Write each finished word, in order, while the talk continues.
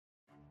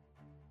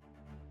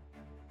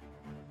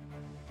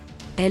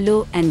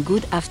Hello and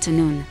good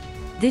afternoon.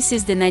 This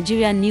is the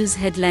Nigerian news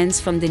headlines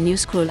from the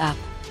Newscroll app.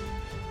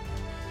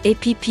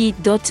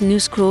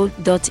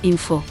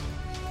 app.newscroll.info.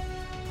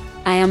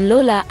 I am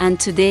Lola and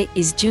today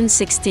is June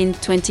 16,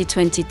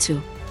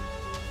 2022.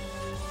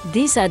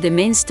 These are the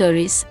main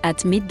stories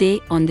at midday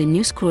on the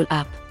Newscroll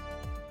app.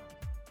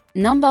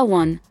 Number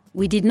 1.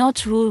 We did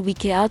not rule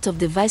Wike out of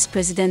the vice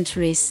president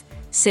race,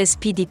 says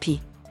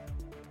PDP.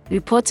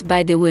 Report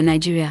by The Way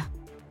Nigeria.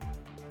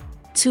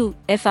 2.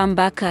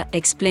 Mbaka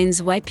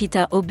explains why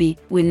Peter Obi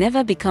will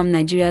never become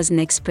Nigeria's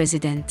next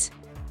president.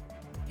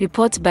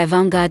 Report by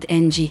Vanguard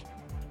NG.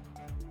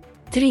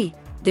 3.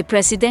 The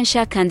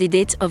presidential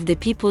candidate of the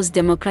People's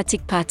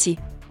Democratic Party,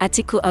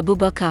 Atiku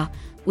Abubakar,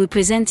 will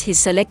present his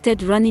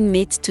selected running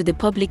mate to the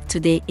public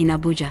today in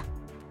Abuja.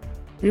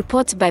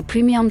 Report by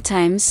Premium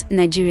Times,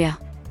 Nigeria.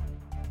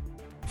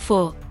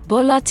 4.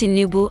 Bola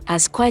Tinubu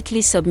has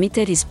quietly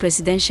submitted his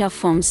presidential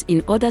forms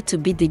in order to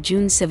beat the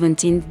June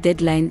 17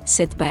 deadline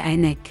set by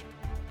INEC.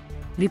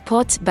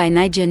 Report by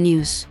Niger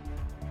News.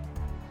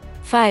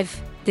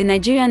 5. The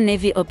Nigerian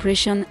Navy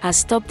operation has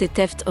stopped the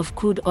theft of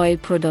crude oil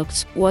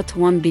products worth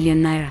 1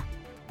 billion naira.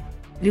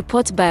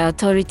 Report by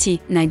Authority,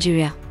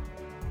 Nigeria.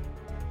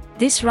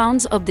 This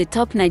rounds up the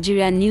top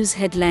Nigerian news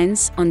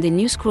headlines on the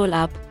Newscroll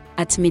app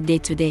at midday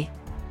today.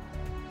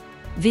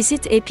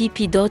 Visit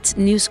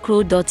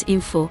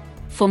app.newscroll.info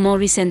for more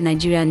recent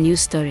Nigerian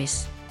news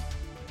stories.